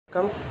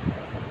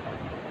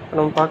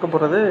நம்ம பார்க்க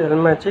போகிறது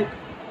Elmagic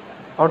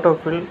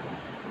autofill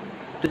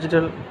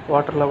digital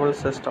water level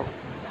system.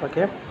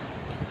 Okay,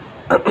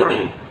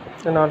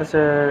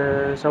 4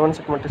 7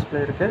 segment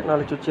display இருக்குது,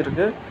 4 சுவிட்ச்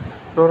இருக்குது,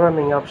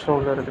 ப்ரோக்ராமிங் ஆப்ஷனும்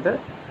உள்ளே இருக்குது,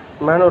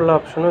 மேனுவல்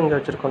ஆப்ஷனும் இங்கே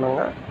வச்சுருக்கோம்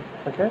நாங்கள்.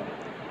 ஓகே,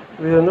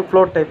 இது வந்து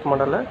ஃப்ளோட் டைப்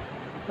மாடலு.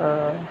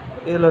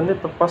 இதில் வந்து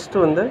இப்போ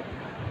ஃபஸ்ட்டு வந்து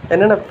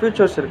என்னென்ன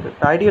ஃபீச்சர்ஸ் இருக்குது.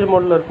 ஐடியல்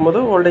மோடில்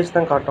இருக்கும்போது வோல்டேஜ்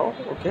தான் காட்டும்.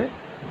 ஓகே,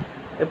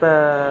 இப்போ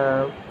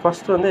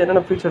ஃபஸ்ட்டு வந்து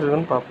என்னென்ன ஃபீச்சர்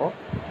இருக்குதுன்னு பார்ப்போம்.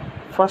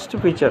 ஃபஸ்ட்டு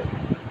ஃபீச்சர்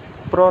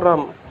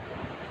ப்ரோக்ராம்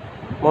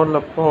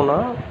மோடில்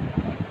போனால்,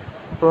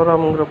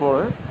 ப்ரோக்ராமுங்கிற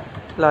மோடு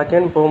இல்லை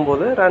அகெயின்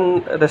போகும்போது ரன்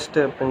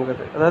ரெஸ்ட்டு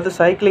அப்படிங்கிறது, அதாவது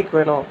சைக்கிளிக்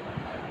வேணும்.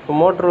 இப்போ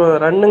மோட்ரு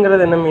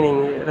ரன்னுங்கிறது என்ன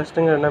மீனிங்,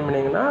 ரெஸ்ட்டுங்கிறது என்ன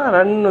மீனிங்னா,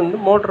 ரன் வந்து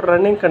motor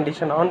running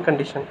condition, on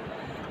condition,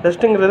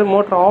 ரெஸ்ட்டுங்கிறது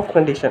motor of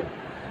condition.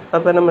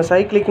 அப்போ நம்ம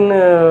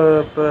சைக்கிளிக்னு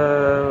இப்போ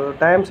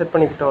டைம் செட்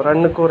பண்ணிக்கிட்டோம்,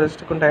 ரன்னுக்கும்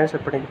ரெஸ்ட்டுக்கும் டைம்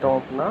செட் பண்ணிக்கிட்டோம்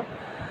அப்படின்னா,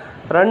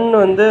 ரன்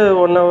வந்து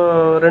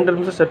 2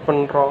 நிமிஷம் செட்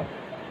பண்ணுறோம்,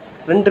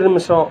 2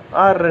 நிமிஷம்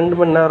ஆர் 2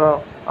 மணி நேரம்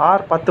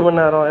ஆர் 10 மணி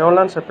நேரம்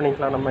எவ்வளோன்னு செட்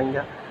பண்ணிக்கலாம். நம்ம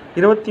இங்கே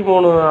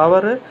 23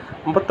 ஹவரு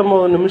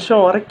 39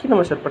 நிமிஷம் வரைக்கும்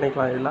நம்ம செட்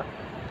பண்ணிக்கலாம். இதில்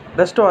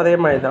ரெஸ்ட்டும் அதே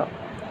மாதிரி தான்.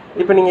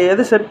 இப்போ நீங்கள்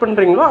எது செட்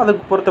பண்ணுறீங்களோ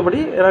அதுக்கு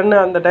பொறுத்தபடி ரன்னு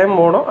அந்த டைம்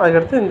ஓடும்,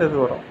 அதுக்கடுத்து இந்த இது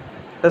வரும்,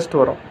 ரெஸ்ட்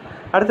வரும்,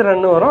 அடுத்து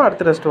ரன்னு வரும்,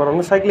 அடுத்து ரெஸ்ட் வரும்.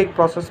 இந்த சைக்கிளிக்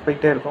ப்ராசஸ்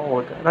போயிட்டே இருக்கும்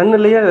உங்களுக்கு.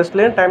 ரன்னுலேயும்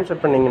ரெஸ்ட்லேயும் டைம்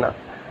செட் பண்ணிங்கன்னா.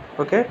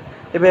 ஓகே,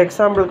 இப்போ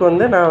எக்ஸாம்பிளுக்கு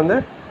வந்து நான் வந்து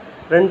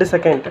 2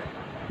 செகண்ட்,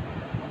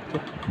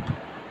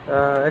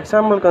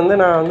 எக்ஸாம்பிளுக்கு வந்து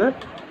நான் வந்து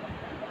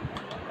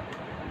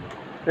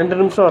 2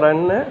 நிமிஷம்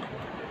ரன்னு,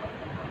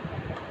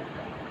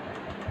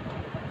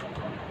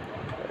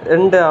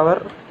 2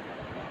 ஹவர்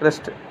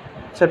ரெஸ்ட்டு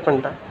செட்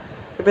பண்ணிட்டேன்.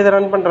 இப்போ இதை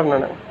ரன் பண்ணுறேன்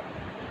நான்.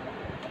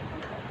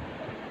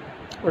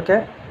 ஓகே,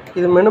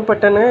 இது மெனு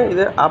பட்டனு,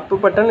 இது அப்பு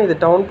பட்டன், இது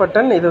டவுன்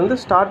பட்டன், இது வந்து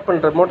ஸ்டார்ட்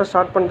பண்ணுறது, மோட்டர்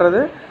ஸ்டார்ட்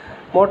பண்ணுறது.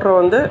 மோட்டரை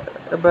வந்து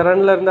இப்போ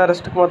ரன்னில் இருந்தால்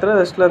ரெஸ்ட்டுக்கு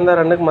மாத்திரம், ரெஸ்ட்டில்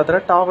இருந்தால் ரன்னுக்கு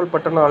மாத்திரம், டாவல்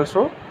பட்டன்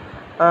ஆல்சோ.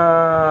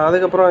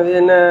 அதுக்கப்புறம் இது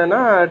என்னென்னா,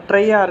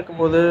 ட்ரையாக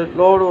இருக்கும்போது,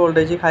 லோடு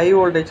வோல்டேஜ் ஹை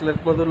வோல்டேஜில்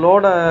இருக்கும்போது,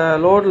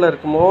 லோடில்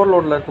இருக்கும்,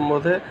 ஓவர்லோடில்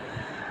இருக்கும்போது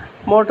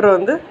மோட்ரு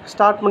வந்து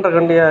ஸ்டார்ட் பண்ணுற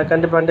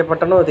கண்டிப்பாக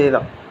பட்டனும் இதே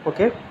தான்.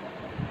 ஓகே,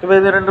 இப்போ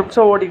இது 2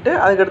 நிமிஷம் ஓடிட்டு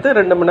அதுக்கடுத்து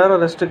 2 மணி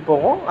நேரம் ரெஸ்ட்டுக்கு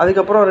போகும்,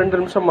 அதுக்கப்புறம்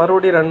 2 நிமிஷம்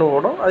மறுபடியும் ரன்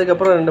ஓடும்,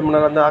 அதுக்கப்புறம் 2 மணி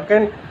நேரம். அந்த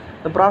அகைன்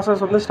இந்த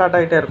ப்ராசஸ் வந்து ஸ்டார்ட்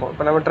ஆகிட்டே இருக்கும்.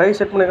 இப்போ நம்ம ட்ரை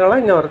செட்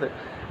பண்ணிக்கலாம், இங்கே வருது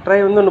ட்ரை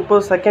வந்து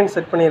 30 செகண்ட்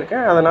செட்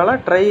பண்ணியிருக்கேன், அதனால்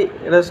ட்ரை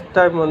ரெஸ்ட்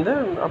டைம் வந்து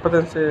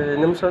 45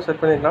 நிமிஷம் செட்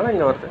பண்ணியிருக்கனால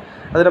இங்கே வருது.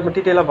 அது நம்ம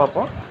டீட்டெயிலாக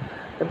பார்ப்போம்.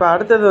 இப்போ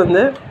அடுத்தது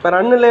வந்து இப்போ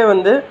ரன்னிலே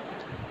வந்து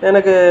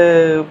எனக்கு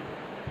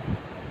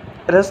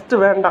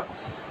ரெஸ்ட்டு வேண்டாம்,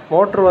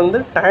 மோட்ரு வந்து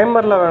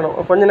டைமரில் வேணும்,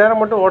 கொஞ்சம்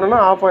நேரம் மட்டும்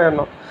ஓடணும், ஆஃப்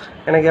ஆகிடணும்.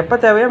 எனக்கு எப்போ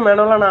தேவையோ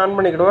மேனுவலாக நான் ஆன்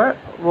பண்ணிக்கிடுவேன்.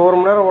 1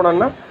 மணி நேரம்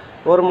ஓடணும்னா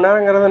 1 மணி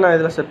நேரங்கிறத நான்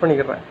இதில் செட்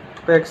பண்ணிக்கிறேன்.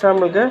 இப்போ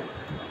எக்ஸாம்பிளுக்கு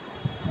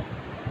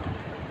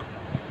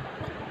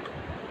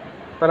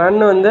இப்போ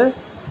ரன்னு வந்து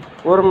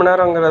 1 மணி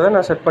நேரங்கிறத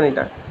நான் செட்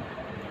பண்ணிட்டேன்,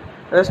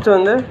 ரெஸ்ட்டு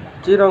வந்து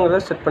 0ங்கிறத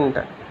செட்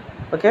பண்ணிட்டேன்.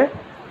 ஓகே,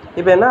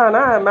 இப்போ என்ன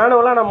ஆனால்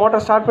மேனுவலாக நான்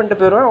மோட்டர் ஸ்டார்ட் பண்ணிட்டு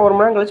போயிடுவேன், 1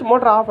 மணி நேரம் கழிச்சு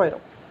மோட்டர் ஆஃப்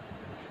ஆகிடும்.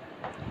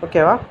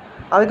 ஓகேவா,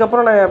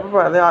 அதுக்கப்புறம் நான் எப்போ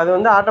அது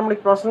வந்து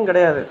ஆட்டோமேட்டிக் ப்ராசஸும்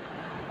கிடையாது,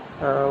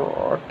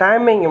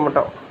 டைமிங்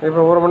மட்டும்.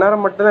 இப்போ 1 மணி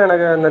நேரம் மட்டும்தான்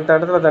எனக்கு இந்த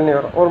இடத்துல தண்ணி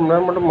வரும், 1 மணி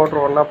நேரம் மட்டும்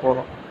மோட்ரு ஒன்றா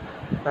போதும்.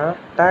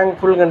 டேங்க்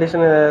ஃபுல்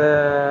கண்டிஷன்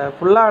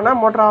ஃபுல்லாக ஆனால்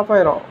மோட்ரு ஆஃப்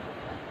ஆகிரும்.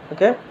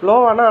 ஓகே, லோ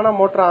ஆனால்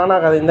மோட்ரு ஆன்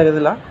ஆகாது இந்த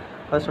இதில்,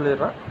 அது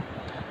சொல்லிடுறேன்.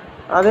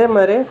 அதே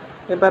மாதிரி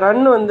இப்போ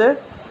ரன்னு வந்து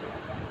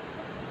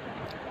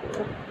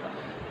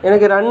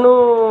எனக்கு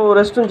ரன்னும்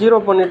ரெஸ்ட்டும் 0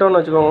 பண்ணிட்டோன்னு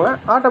வச்சுக்கோங்க,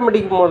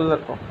 ஆட்டோமேட்டிக் மோடில்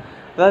இருக்கும்.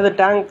 அதாவது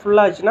டேங்க்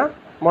ஃபுல்லாகிடுச்சுன்னா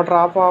மோட்ரு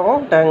ஆஃப்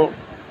ஆகும், டேங்க்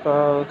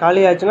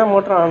காலி ஆச்சுன்னா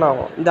மோட்ரு ஆன்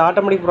ஆகும். இந்த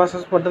ஆட்டோமேட்டிக்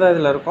ப்ராசஸ் மட்டும் தான்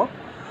இதில் இருக்கும்.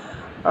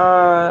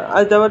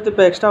 அது தவிர்த்து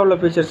இப்போ எக்ஸ்ட்ரா உள்ள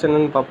ஃபீச்சர்ஸ்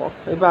என்னென்னு பார்ப்போம்.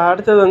 இப்போ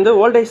அடுத்தது வந்து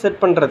வோல்டேஜ்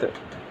செட் பண்ணுறது.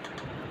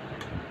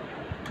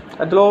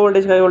 அது low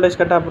voltage high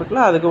voltage cut off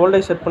இருக்குல்ல, அதுக்கு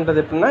வோல்டேஜ் செட் பண்ணுறது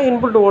எப்படின்னா,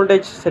 இன்புட்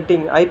வோல்டேஜ்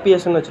செட்டிங்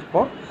ஐபிஎஸ்ன்னு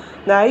வச்சுருப்போம்.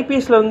 இந்த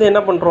ஐபிஎஸ்சில் வந்து என்ன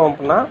பண்ணுறோம்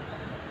அப்படின்னா,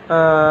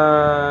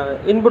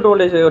 இன்புட்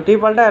வோல்டேஜ்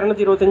டிஃபால்ட்டாக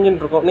 225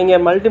 இருக்கும்.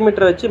 நீங்கள்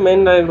மல்டிமீட்டர் வச்சு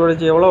மெயின் லைன்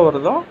வோல்டேஜ் எவ்வளோ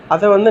வருதோ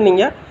அதை வந்து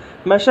நீங்கள்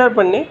மெஷர்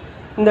பண்ணி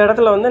இந்த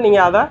இடத்துல வந்து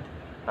நீங்கள் அதை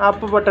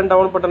அப்பு பட்டன்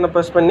டவுன் பட்டனை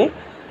ப்ரெஸ் பண்ணி,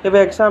 இப்போ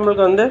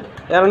எக்ஸாம்பிளுக்கு வந்து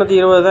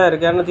 220 தான்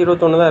இருக்குது,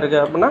 221 தான்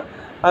இருக்குது அப்படின்னா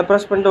அதை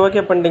ப்ரெஸ் பண்ணிட்டு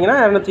ஓகே பண்ணிட்டீங்கன்னா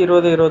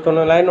 220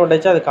 21 லைன்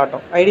வோல்டேஜ் அது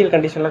காட்டும், ஐடியல்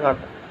கண்டிஷனில்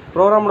காட்டும்.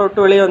 ப்ரோக்ராமோட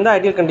விட்டு வெளியே வந்து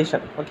ஐடியல்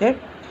கண்டிஷன். ஓகே,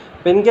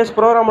 இப்போ இன்கேஸ்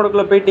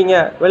ப்ரோக்ராமோடுக்குள்ளே போயிட்டீங்க,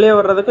 வெளியே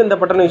வர்றதுக்கு இந்த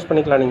பட்டனை யூஸ்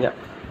பண்ணிக்கலாம் நீங்கள்.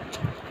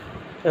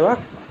 ஓகேவா,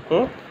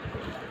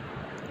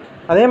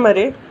 அதே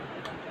மாதிரி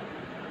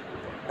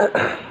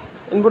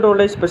இன்புட்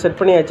வோல்டேஜ் இப்போ செட்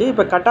பண்ணியாச்சு.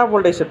 இப்போ கட் ஆஃப்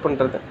வோல்டேஜ் செட்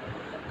பண்ணுறது.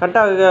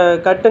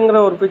 கட்டுங்கிற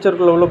ஒரு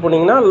ஃபீச்சருக்குள்ளே உள்ளே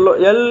போனீங்கன்னா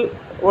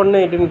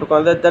L180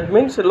 இருக்கும். That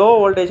means low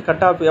voltage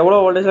cut off,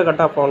 எவ்வளோ வோல்டேஜில்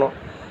கட் ஆஃப் ஆகணும்.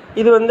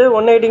 இது வந்து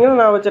 180ங்கிற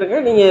நான்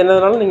வச்சுருக்கேன். நீங்கள்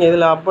என்னதுனாலும் நீங்கள்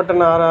இதில் அப்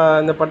பட்டன்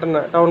இந்த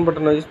பட்டனை டவுன்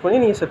பட்டனை யூஸ் பண்ணி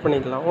நீங்கள் செட்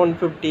பண்ணிக்கலாம்.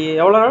 150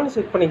 எவ்வளோனாலும்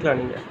செட் பண்ணிக்கலாம்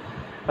நீங்கள்,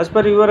 as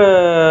per your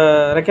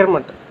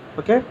requirement.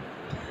 Okay,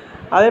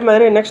 அதே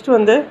மாதிரி நெக்ஸ்ட்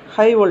வந்து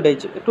ஹை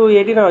வோல்டேஜ்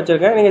 280 நான்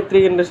வச்சுருக்கேன். நீங்கள்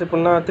 300 செட்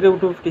பண்ணலாம்,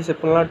 250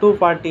 செட் பண்ணலாம்,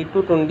 240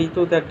 220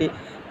 230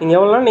 நீங்கள்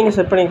எவ்வளோனாலும் நீங்கள்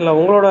செட் பண்ணிக்கலாம்,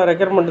 உங்களோட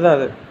ரெக்யர்மெண்ட் தான்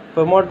அது.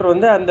 இப்போ மோட்ரு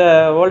வந்து அந்த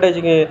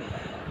வோல்டேஜுக்கு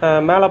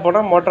மேலே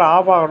போனால் மோட்ரு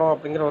ஆஃப் ஆகணும்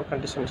அப்படிங்கிற ஒரு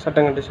கண்டிஷன்,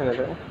 சட்டன் கண்டிஷன்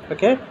இது.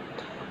 ஓகே,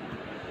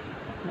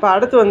 இப்போ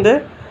அடுத்து வந்து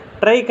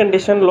ட்ரை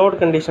கண்டிஷன், லோட்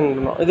கண்டிஷன்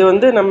இருக்கணும். இது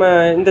வந்து நம்ம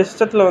இந்த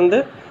சிஸ்டத்தில் வந்து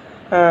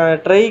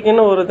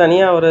ட்ரைக்குன்னு ஒரு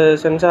தனியாக ஒரு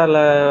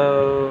சென்சாரில்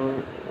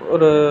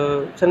ஒரு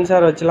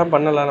சென்சார் வச்சுலாம்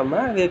பண்ணலாம்.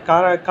 நம்ம இது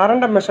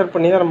கரண்ட்டை மெஷர்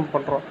பண்ணி தான் நம்ம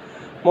பண்ணுறோம்.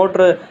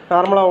 மோட்ரு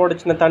நார்மலாக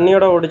ஓடிச்சுன்னா,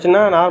 தண்ணியோட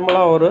ஓடிச்சுன்னா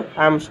நார்மலாக ஒரு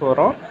ஆம்ஸ்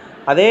வரும்.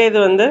 அதே இது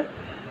வந்து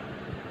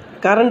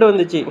கரண்ட்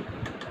வந்துச்சு,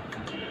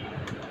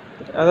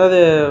 அதாவது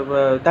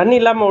தண்ணி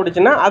இல்லாமல்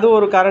ஓடிச்சுன்னா அது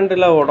ஒரு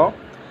கரண்ட்டில் ஓடும்.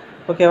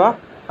 ஓகேவா?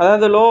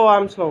 அதாவது லோ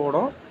ஆம்ஸில்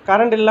ஓடும்.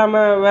 கரண்ட்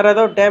இல்லாமல் வேறு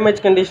ஏதோ டேமேஜ்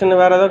கண்டிஷன்,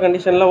 வேறு ஏதோ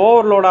கண்டிஷனில்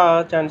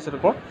ஓவர்லோடாக சான்ஸ்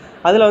இருக்கும்.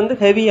 அதில் வந்து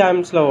ஹெவி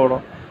ஆம்ஸில்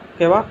ஓடும்.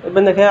 ஓகேவா? இப்போ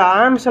இந்த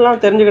ஆம்ஸ்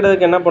எல்லாம்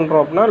தெரிஞ்சுக்கிறதுக்கு என்ன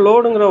பண்ணுறோம் அப்படின்னா,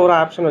 லோடுங்கிற ஒரு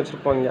ஆப்ஷன்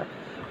வச்சுருப்போம். இங்கே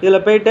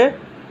இதில் போய்ட்டு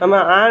நம்ம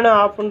ஆன்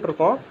ஆஃப்னு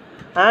இருக்கோம்.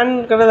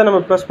 ஆன்ங்கிறத நம்ம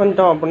ப்ரெஸ்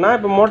பண்ணிட்டோம் அப்படின்னா,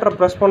 இப்போ மோட்டரை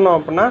ப்ரெஸ் பண்ணோம்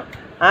அப்படின்னா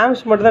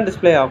ஆம்ஸ் மட்டும் தான்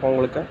டிஸ்பிளே ஆகும்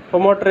உங்களுக்கு. இப்போ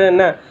மோட்ரு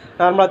என்ன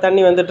நார்மலாக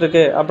தண்ணி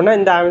வந்துட்டுருக்கு அப்படின்னா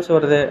இந்த ஆம்ஸ்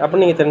வருது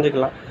அப்படின்னு நீங்கள்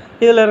தெரிஞ்சுக்கலாம்.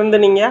 இதில் இருந்து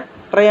நீங்கள்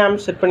ட்ரை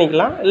ஆம்ஸ் செட்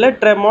பண்ணிக்கலாம்,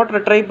 இல்லை மோட்டரை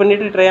ட்ரை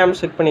பண்ணிவிட்டு ட்ரை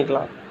ஆம்ஸ் செட்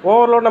பண்ணிக்கலாம்.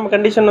 ஓவர்லோட் நம்ம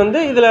கண்டிஷன் வந்து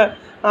இதில்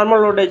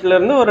நார்மல்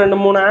வோல்டேஜ்லேருந்து ஒரு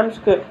 2-3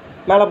 ஆம்ஸ்க்கு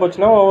மேலே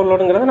போச்சுன்னா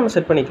ஓவர்லோடுங்கிறத நம்ம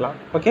செட் பண்ணிக்கலாம்.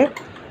 ஓகே,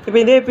 இப்போ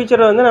இதே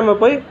ஃபீச்சரை வந்து நம்ம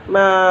போய்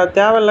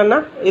தேவையில்லைன்னா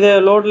இதை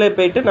லோட்லேயே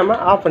போய்ட்டு நம்ம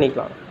ஆஃப்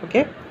பண்ணிக்கலாம்.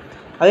 ஓகே,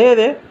 அதே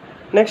இது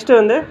நெக்ஸ்ட்டு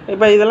வந்து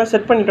இப்போ இதெல்லாம்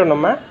செட் பண்ணிட்டோம்.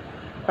 நம்ம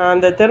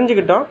அந்த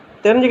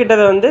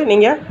தெரிஞ்சுக்கிட்டதை வந்து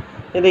நீங்கள்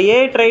இது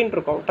ட்ரைன்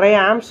இருக்கும், ட்ரை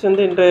ஆம்ஸ்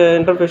வந்து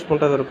இன்டர்ஃபேஸ்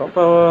பண்ணுறது இருக்கும்.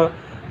 இப்போ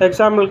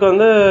எக்ஸாம்பிளுக்கு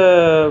வந்து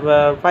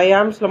 5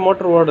 ஆம்ஸில்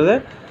மோட்ரு ஓடுது.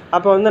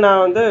 அப்போ வந்து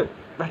நான் வந்து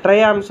ட்ரை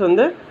ஆம்ஸ்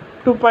வந்து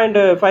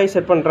 2.5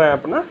 செட் பண்ணுறேன்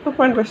அப்படின்னா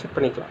 2.5 செட்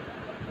பண்ணிக்கலாம்.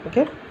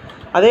 ஓகே,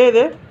 அதே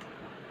இது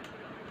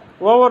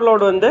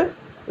ஓவர்லோடு வந்து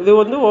இது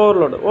வந்து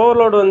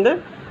ஓவர்லோடு வந்து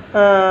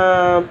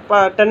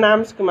 10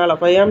 ஆம்ஸ்க்கு மேலே,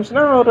 5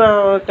 ஆம்ஸ்னால் ஒரு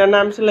 10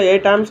 ஆம்ஸ் இல்லை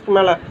 8 ஆம்ஸ்க்கு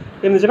மேலே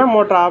இருந்துச்சுன்னா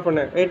மோட்டர் ஆஃப்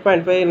பண்ணு,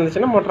 8.5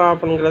 இருந்துச்சுன்னா மோட்டர்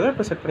ஆஃப் பண்ணுங்கிறத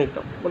இப்போ செட்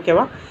பண்ணிக்கிட்டோம்.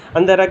 ஓகேவா?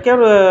 அந்த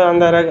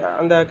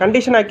அந்த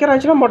கண்டிஷன் அக்யூர்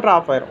ஆச்சுன்னா மோட்டர்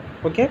ஆஃப் ஆயிரும்.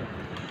 ஓகே,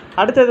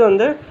 அடுத்தது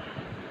வந்து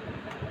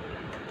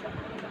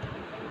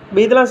இப்போ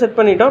இதெல்லாம் செட்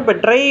பண்ணிட்டோம். இப்போ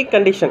ட்ரை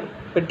கண்டிஷன்,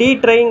 இப்போ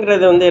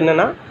ட்ரைங்கிறது வந்து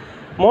என்னென்னா,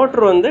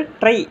 மோட்ரு வந்து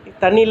ட்ரை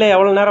தண்ணியில்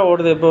எவ்வளோ நேரம்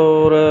ஓடுது. இப்போ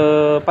ஒரு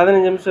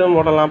 15 நிமிஷம்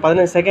ஓடலாம்,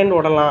 15 செகண்ட்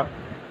ஓடலாம்.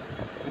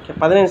 ஓகே,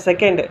 15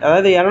 செகண்ட்,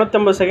 அதாவது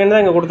 250 செகண்ட்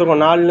தான் இங்கே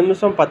கொடுத்துருக்கோம். 4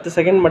 நிமிஷம் 10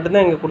 செகண்ட்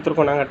மட்டும்தான் இங்கே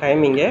கொடுத்துருக்கோம் நாங்கள்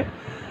டைமிங்கு.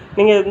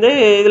 நீங்கள் வந்து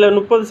இதில்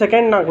 30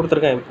 செகண்ட் நான்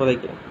கொடுத்துருக்கேன்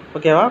இப்போதைக்கு.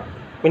 ஓகேவா?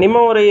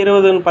 மினிமம் ஒரு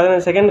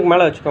 20-15 செகண்டுக்கு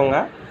மேலே வச்சுக்கோங்க.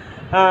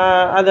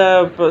 அதை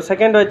இப்போ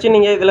செகண்ட் வச்சு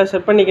நீங்கள் இதில்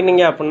செட்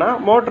பண்ணிக்கிட்டீங்க அப்படின்னா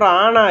மோட்ரு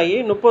ஆன் ஆகி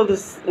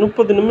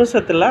 30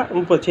 நிமிஷத்தில்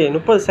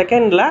 30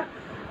 செகண்டில்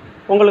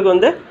உங்களுக்கு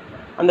வந்து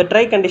அந்த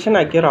ட்ரை கண்டிஷன்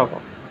அக்யூர்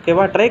ஆகும்.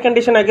 ஓகேவா? ட்ரை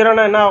கண்டிஷன்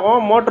அக்யூரானா என்ன ஆகும்,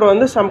 மோட்ரு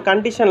வந்து சம்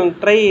கண்டிஷன்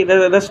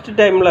ரெஸ்ட்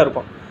டைமில்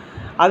இருக்கும்.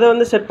 அதை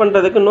வந்து செட்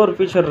பண்ணுறதுக்கு இன்னொரு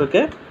ஃபீச்சர்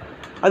இருக்குது.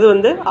 அது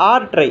வந்து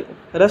ட்ரை,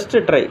 ரெஸ்ட்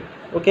ட்ரை.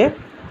 ஓகே,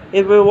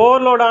 இப்போ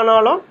ஓவர்லோட்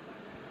ஆனாலும்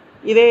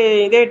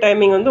இதே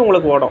டைமிங் வந்து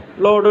உங்களுக்கு ஓடும்.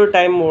 லோடு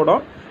டைம்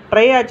ஓடும்.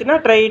 ட்ரை ஆச்சுன்னா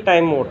ட்ரை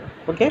டைம் ஓடும்.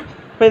 ஓகே,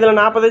 இப்போ இதில்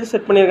 45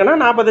 செட் பண்ணியிருக்கேன்னா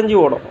 45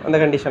 ஓடும் அந்த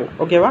கண்டிஷனில்.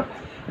 ஓகேவா?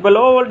 இப்போ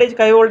லோ வோல்டேஜ்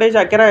ஹை வோல்டேஜ்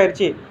அக்யூர்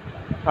ஆயிடுச்சு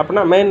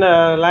அப்படின்னா, மெயின்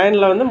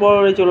லைனில் வந்து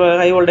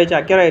ஹை வோல்டேஜ்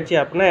அக்யூர் ஆயிடுச்சு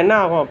அப்படின்னா என்ன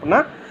ஆகும் அப்படின்னா,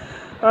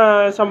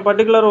 சம்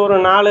பர்டிகுலர் ஒரு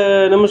 4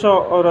 நிமிஷம்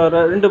ஒரு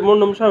 2-3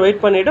 நிமிஷம்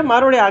வெயிட் பண்ணிவிட்டு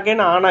மறுபடியும்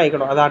அகைன் ஆன்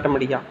ஆகிக்கணும். அது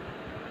ஆட்டோமேட்டிக்காக.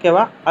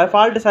 ஓகேவா? அது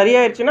ஃபால்ட்டு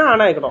சரியாயிடுச்சுன்னா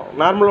ஆன் ஆகிக்கணும்.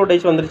 நார்மல்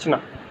வோல்டேஜ் வந்துருச்சுன்னா.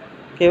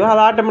 ஓகேவா?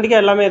 அது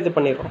ஆட்டோமேட்டிக்காக எல்லாமே இது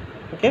பண்ணிடுறோம்.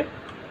 ஓகே,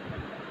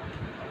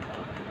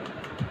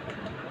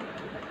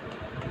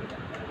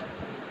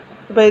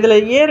 இப்போ இதில்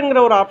ஏருங்கிற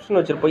ஒரு ஆப்ஷன்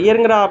வச்சுருப்போம்.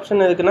 ஏருங்கிற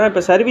ஆப்ஷன் எதுக்குன்னா,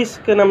 இப்போ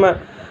சர்வீஸ்க்கு நம்ம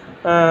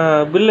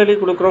பில் எழுதி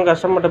கொடுக்குறோம்,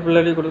 கஸ்டமர்கிட்ட பில்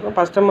எழுதி கொடுக்குறோம்.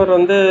 கஸ்டமர்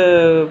வந்து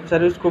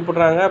சர்வீஸ்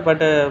கூப்பிட்றாங்க,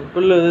 பட்டு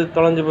பில்லு இது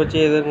தொலைஞ்சு போச்சு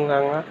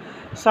எதுங்கிறாங்க.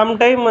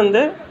 சம்டைம்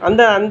வந்து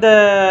அந்த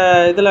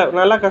இதில்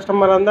நல்ல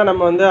கஸ்டமராக இருந்தால்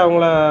நம்ம வந்து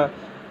அவங்கள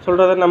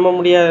சொல்கிறத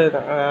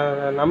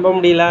நம்ப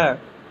முடியல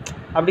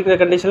அப்படிங்கிற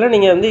கண்டிஷனில்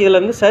நீங்கள் வந்து இதில்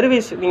வந்து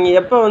சர்வீஸ் நீங்கள்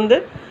எப்போ வந்து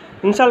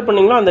இன்ஸ்டால்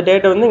பண்ணிங்களோ அந்த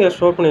டேட்டை வந்து இங்கே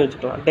ஸ்டோர் பண்ணி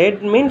வச்சுக்கலாம்.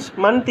 Date means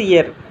month,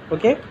 year.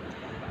 Okay,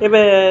 இப்போ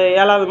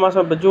 7வது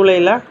மாதம், இப்போ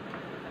ஜூலையில்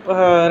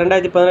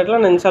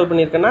 2018 நான் இன்ஸ்டால்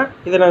பண்ணியிருக்கேன்னா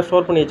இதை நான்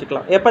ஸ்டோர் பண்ணி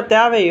வச்சுக்கலாம். எப்போ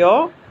தேவையோ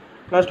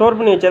நான் ஸ்டோர்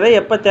பண்ணி வச்சதை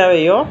எப்போ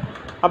தேவையோ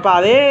அப்போ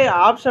அதே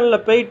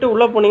ஆப்ஷனில் போயிட்டு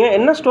உள்ளே போனீங்க,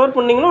 என்ன ஸ்டோர்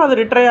பண்ணிங்களோ அது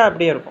ரிட்ரையாக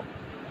அப்படியே இருக்கும்.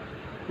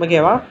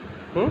 ஓகேவா?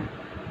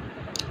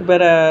 இப்போ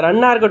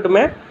ரன்னாக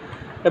இருக்கட்டுமே,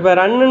 இப்போ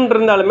ரன்னுன்னு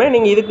இருந்தாலுமே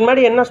நீங்கள் இதுக்கு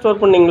முன்னாடி என்ன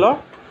ஸ்டோர் பண்ணிங்களோ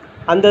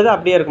அந்த இது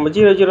அப்படியே இருக்கும்.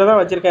 00 தான்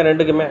வச்சுருக்கேன்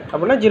ரெண்டுக்குமே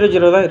அப்படின்னா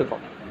 00 தான்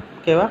இருக்கும்.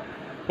 ஓகேவா?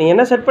 நீங்கள்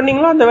என்ன செட்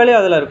பண்ணிங்களோ அந்த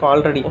வேலையும் அதில் இருக்கும்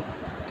ஆல்ரெடி.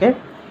 ஓகே,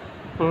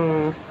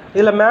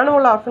 இதில்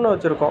மேனுவல் ஆப்ஷன்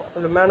வச்சுருக்கோம்.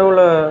 இதில்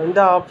மேனுவல் இந்த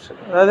ஆப்ஷன்,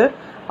 அதாவது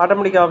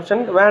ஆட்டோமேட்டிக்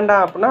ஆப்ஷன்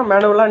வேண்டாம் அப்படின்னா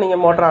மேனுவலாக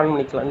நீங்கள் மோட்டர் ஆன்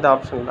பண்ணிக்கலாம் இந்த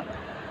ஆப்ஷனில்.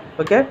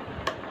 ஓகே,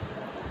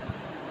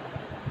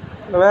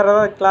 வேறு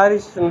ஏதாவது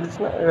கிளாரிஸ்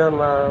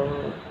இருந்துச்சுன்னா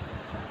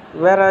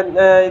வேறு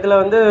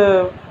இதில் வந்து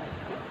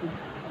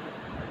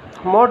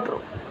மோட்ரு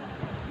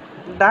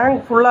டேங்க்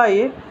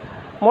ஃபுல்லாகி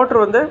மோட்ரு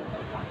வந்து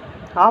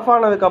ஆஃப்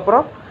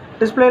ஆனதுக்கப்புறம்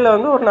டிஸ்பிளேயில்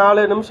வந்து ஒரு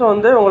 4 நிமிஷம்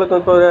வந்து உங்களுக்கு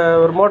இப்போ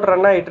ஒரு மோட்ரு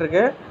ரன்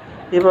ஆகிட்டுருக்கு.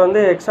 இப்போ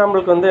வந்து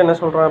எக்ஸாம்பிளுக்கு வந்து என்ன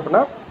சொல்கிறேன்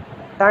அப்படின்னா,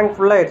 டேங்க்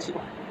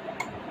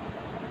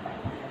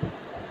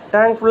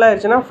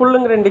ஃபுல்லாகிடுச்சுன்னா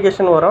ஃபுல்லுங்கிற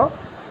இண்டிகேஷன் வரும்.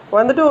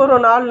 வந்துட்டு ஒரு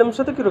 4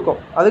 நிமிஷத்துக்கு இருக்கும்.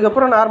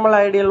 அதுக்கப்புறம் நார்மல்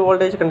ஐடியல்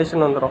வோல்டேஜ்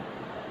கண்டிஷன் வந்துடும்.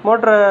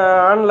 மோட்ரு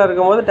ஆனில்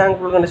இருக்கும்போது டேங்க்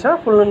ஃபுல் கண்டிஷன்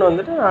ஃபுல்லுன்னு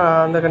வந்துட்டு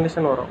அந்த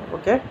கண்டிஷன் வரும்.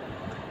 ஓகே,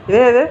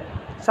 இது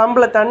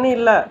சம்பில் தண்ணி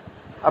இல்லை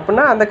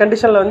அப்படின்னா அந்த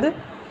கண்டிஷனில் வந்து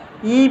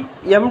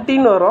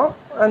எம்டின்னு வரும்.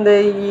 அந்த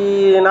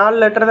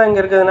 4 லெட்டர் தான்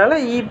இங்கே இருக்கிறதுனால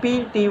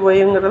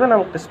EPTYங்கிறத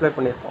நமக்கு டிஸ்பிளே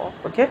பண்ணியிருக்கோம்.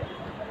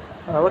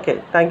 Okay,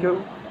 thank you.